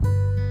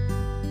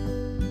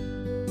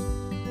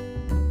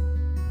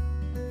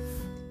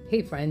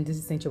Hey friend, this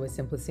is Cynthia with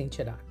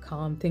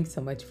simplycynthia.com. Thanks so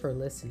much for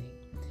listening.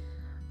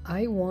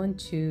 I want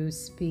to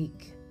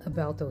speak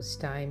about those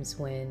times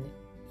when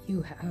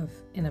you have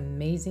an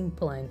amazing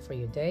plan for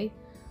your day,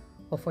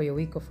 or for your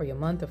week, or for your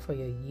month, or for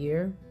your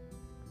year,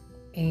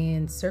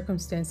 and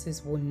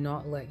circumstances will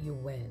not let you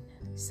win.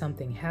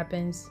 Something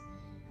happens,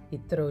 it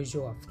throws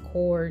you off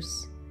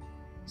course.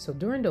 So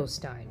during those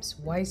times,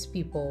 wise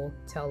people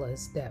tell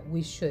us that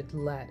we should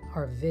let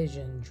our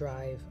vision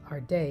drive our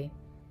day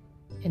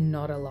and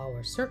not allow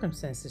our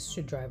circumstances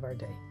to drive our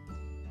day.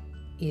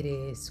 It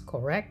is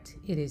correct,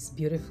 it is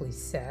beautifully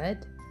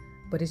said,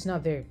 but it's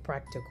not very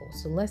practical.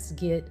 So let's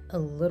get a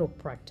little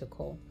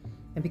practical.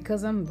 And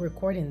because I'm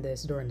recording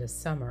this during the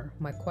summer,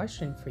 my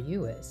question for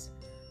you is,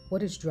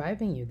 what is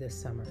driving you this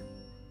summer?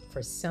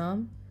 For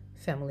some,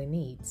 family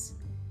needs.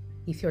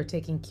 If you're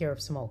taking care of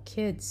small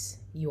kids,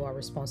 you are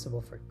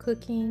responsible for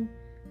cooking,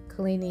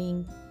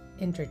 cleaning,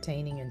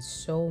 entertaining, and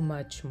so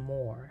much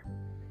more.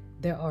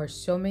 There are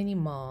so many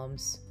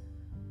moms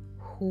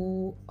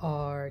who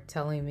are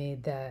telling me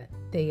that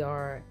they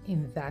are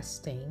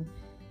investing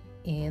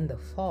in the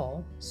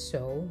fall,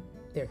 so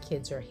their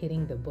kids are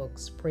hitting the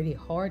books pretty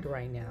hard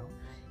right now.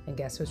 And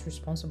guess who's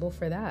responsible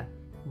for that?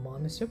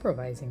 Mom is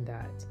supervising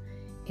that.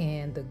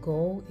 And the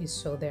goal is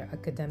so their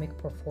academic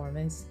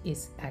performance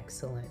is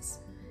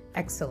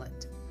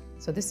excellent.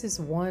 So this is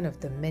one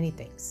of the many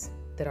things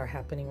that are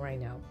happening right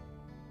now.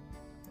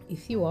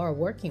 If you are a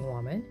working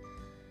woman,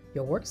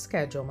 your work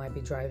schedule might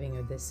be driving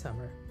you this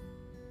summer.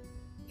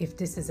 If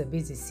this is a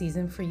busy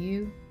season for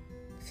you,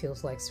 it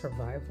feels like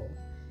survival.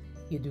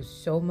 You do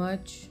so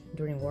much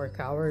during work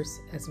hours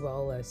as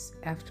well as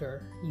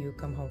after you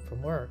come home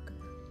from work.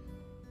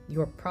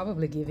 You're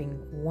probably giving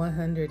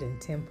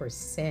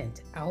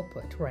 110%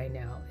 output right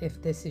now if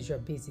this is your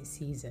busy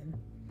season.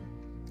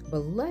 But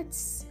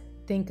let's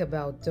think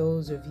about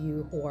those of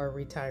you who are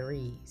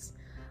retirees.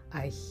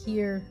 I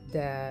hear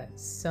that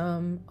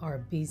some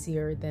are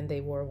busier than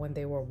they were when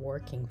they were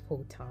working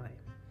full time.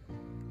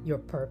 Your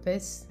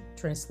purpose,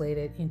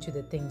 translated into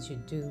the things you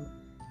do,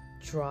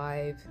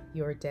 drive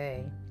your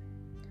day.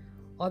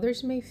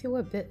 Others may feel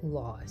a bit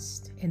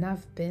lost, and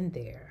I've been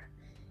there.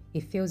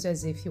 It feels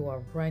as if you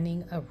are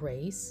running a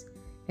race,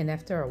 and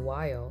after a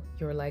while,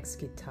 your legs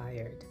get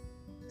tired.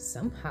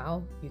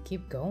 Somehow, you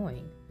keep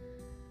going.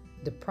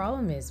 The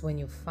problem is when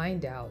you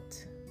find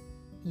out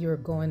you're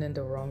going in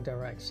the wrong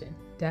direction.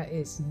 That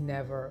is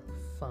never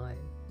fun.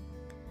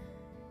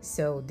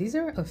 So these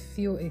are a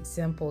few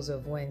examples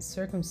of when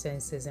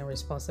circumstances and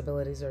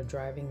responsibilities are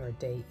driving your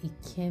day. It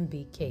can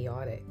be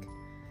chaotic.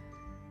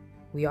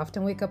 We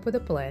often wake up with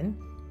a plan,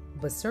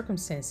 but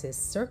circumstances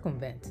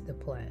circumvent the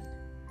plan.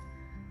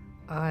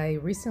 I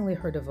recently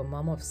heard of a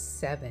mom of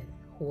 7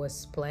 who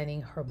was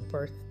planning her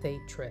birthday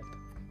trip.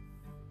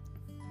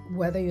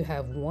 Whether you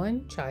have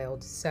one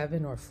child,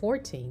 7 or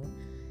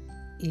 14,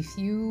 if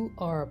you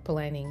are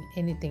planning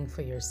anything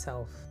for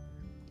yourself,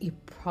 it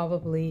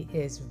probably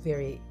is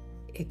very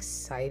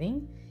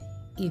exciting.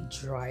 It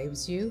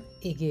drives you.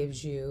 It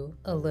gives you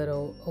a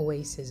little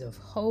oasis of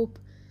hope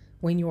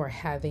when you are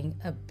having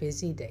a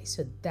busy day.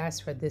 So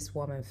that's where this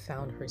woman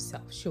found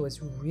herself. She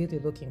was really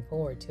looking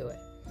forward to it.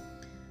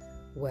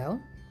 Well,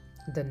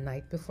 the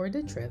night before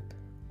the trip,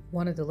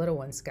 one of the little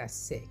ones got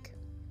sick.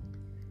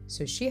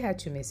 So she had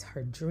to miss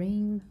her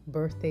dream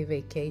birthday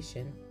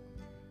vacation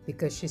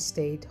because she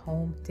stayed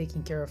home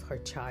taking care of her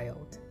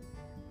child,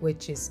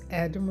 which is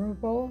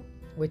admirable,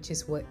 which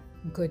is what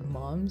good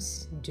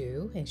moms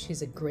do, and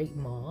she's a great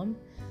mom.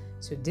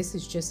 So this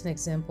is just an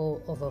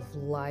example of a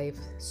life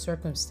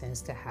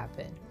circumstance to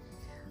happen.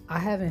 I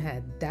haven't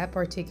had that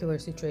particular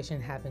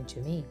situation happen to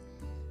me,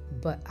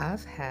 but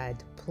I've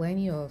had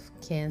plenty of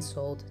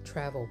canceled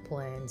travel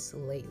plans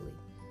lately,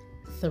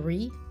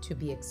 3 to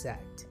be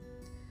exact.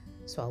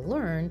 So I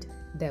learned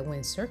that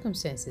when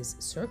circumstances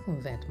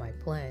circumvent my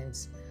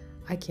plans,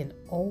 I can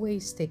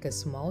always take a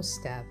small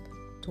step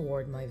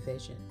toward my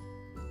vision.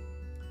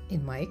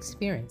 In my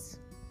experience,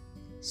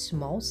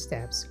 small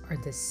steps are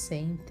the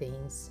same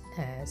things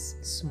as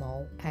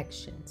small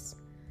actions.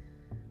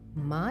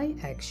 My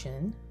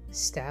action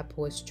step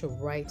was to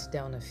write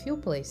down a few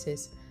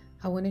places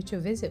I wanted to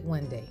visit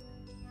one day.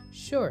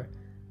 Sure,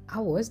 I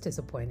was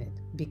disappointed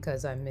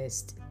because I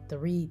missed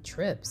 3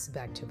 trips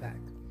back to back.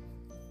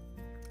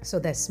 So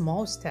that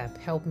small step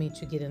helped me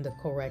to get in the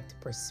correct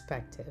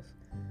perspective.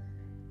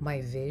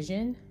 My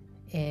vision,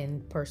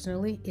 and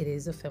personally, it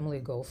is a family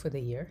goal for the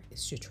year,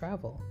 is to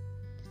travel.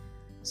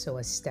 So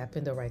a step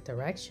in the right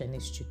direction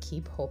is to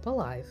keep hope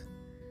alive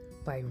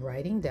by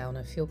writing down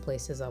a few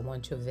places I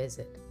want to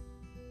visit.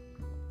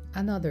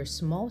 Another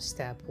small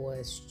step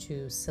was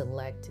to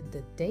select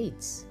the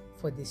dates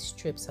for these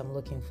trips I'm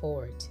looking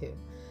forward to.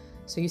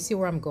 So you see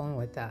where I'm going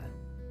with that.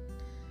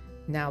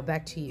 Now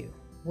back to you.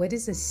 What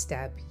is a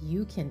step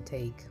you can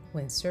take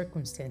when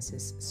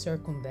circumstances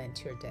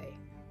circumvent your day?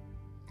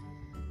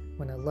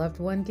 When a loved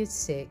one gets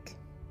sick,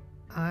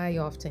 I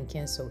often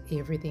cancel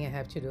everything I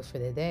have to do for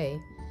the day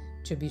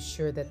to be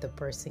sure that the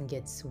person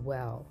gets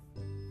well.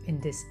 In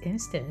this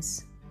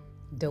instance,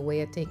 the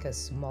way I take a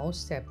small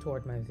step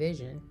toward my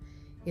vision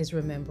is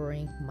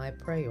remembering my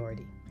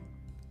priority.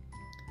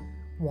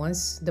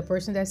 Once the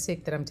person that's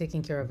sick that I'm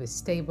taking care of is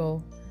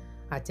stable,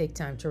 I take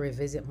time to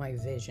revisit my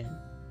vision.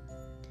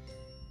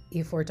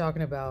 If we're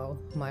talking about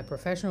my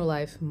professional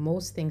life,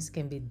 most things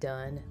can be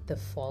done the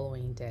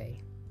following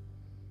day.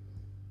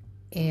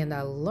 And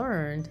I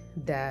learned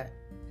that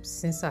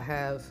since I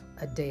have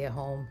a day at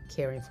home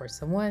caring for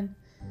someone,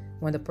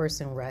 when the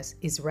person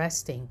is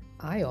resting,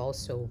 I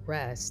also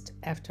rest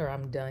after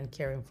I'm done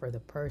caring for the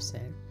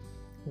person.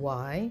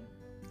 Why?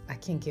 I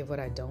can give what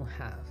I don't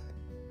have.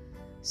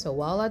 So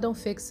while I don't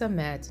fix a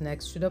mat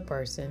next to the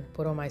person,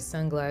 put on my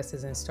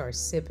sunglasses and start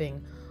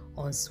sipping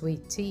on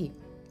sweet tea,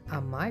 I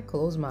might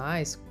close my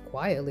eyes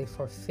quietly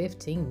for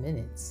 15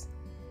 minutes.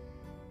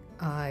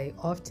 I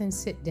often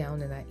sit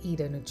down and I eat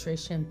a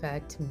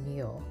nutrition-packed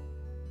meal.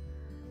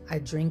 I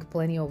drink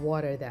plenty of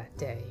water that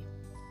day.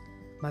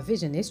 My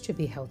vision is to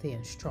be healthy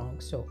and strong,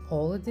 so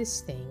all of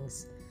these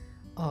things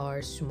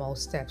are small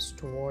steps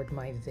toward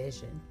my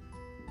vision.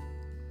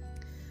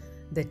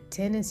 The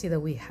tendency that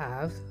we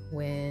have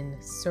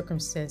when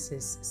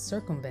circumstances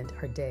circumvent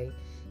our day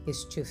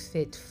is to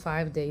fit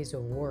 5 days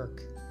of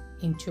work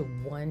into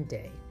one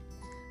day.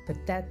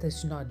 But that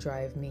does not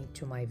drive me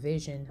to my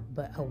vision,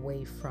 but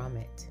away from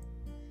it.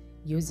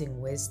 Using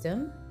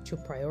wisdom to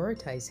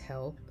prioritize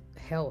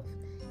health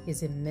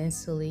is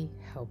immensely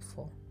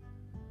helpful.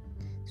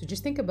 So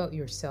just think about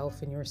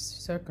yourself and your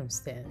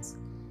circumstance.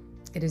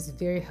 It is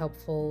very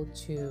helpful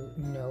to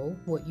know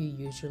what you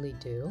usually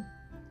do.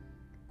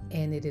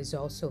 And it is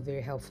also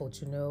very helpful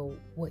to know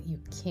what you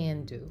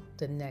can do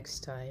the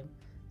next time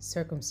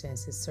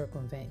circumstances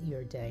circumvent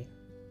your day.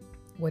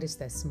 What is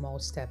that small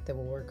step that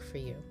will work for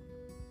you?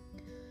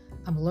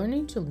 I'm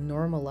learning to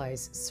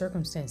normalize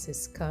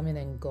circumstances coming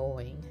and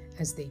going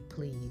as they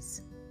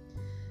please.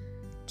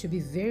 To be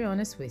very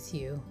honest with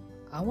you,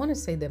 I want to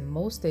say that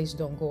most days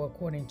don't go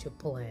according to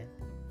plan.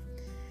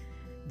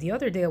 The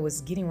other day I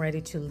was getting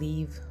ready to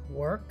leave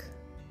work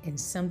and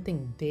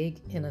something big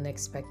and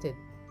unexpected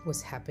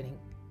was happening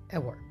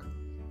at work,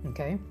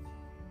 okay?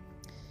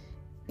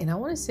 And I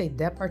want to say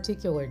that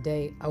particular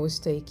day I was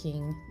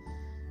taking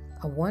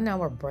a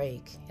 1-hour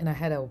break and I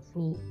had a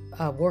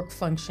work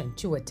function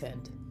to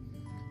attend.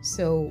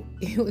 So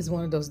it was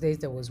one of those days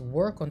that was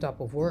work on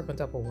top of work on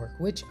top of work,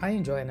 which I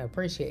enjoy and I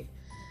appreciate.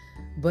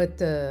 But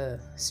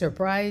the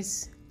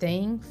surprise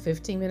thing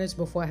 15 minutes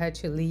before I had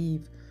to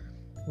leave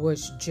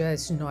was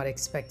just not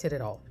expected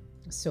at all.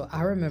 So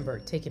I remember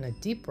taking a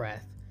deep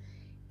breath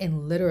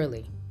and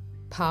literally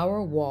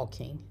power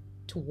walking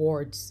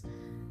towards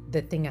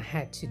the thing I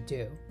had to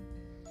do.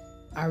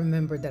 I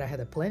remember that I had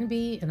a plan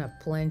B and a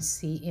plan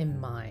C in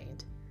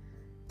mind.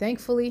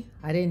 Thankfully,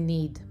 I didn't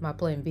need my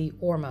plan B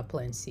or my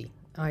plan C.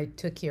 I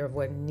took care of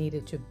what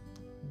needed to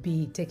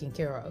be taken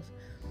care of.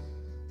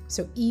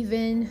 So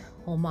even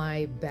on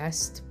my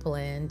best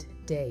planned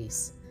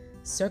days,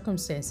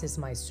 circumstances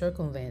might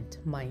circumvent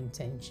my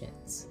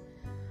intentions.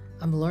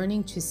 I'm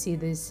learning to see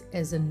this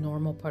as a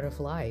normal part of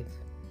life.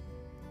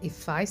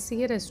 If I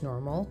see it as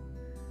normal,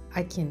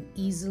 I can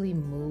easily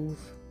move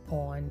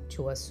on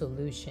to a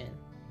solution.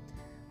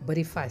 But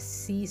if I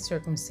see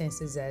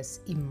circumstances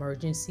as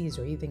emergencies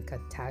or even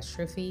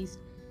catastrophes,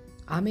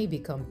 I may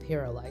become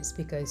paralyzed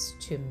because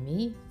to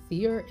me,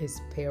 fear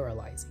is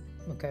paralyzing,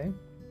 okay?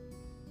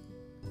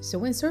 So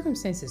when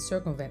circumstances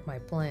circumvent my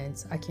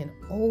plans, I can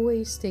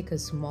always take a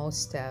small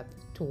step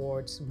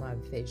towards my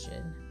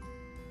vision.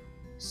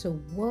 So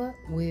what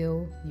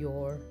will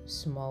your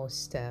small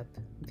step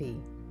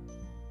be?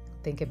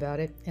 Think about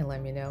it and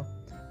let me know.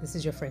 This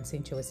is your friend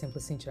Cintia with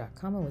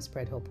simplycintia.com, and we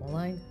spread hope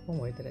online, one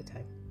word at a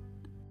time.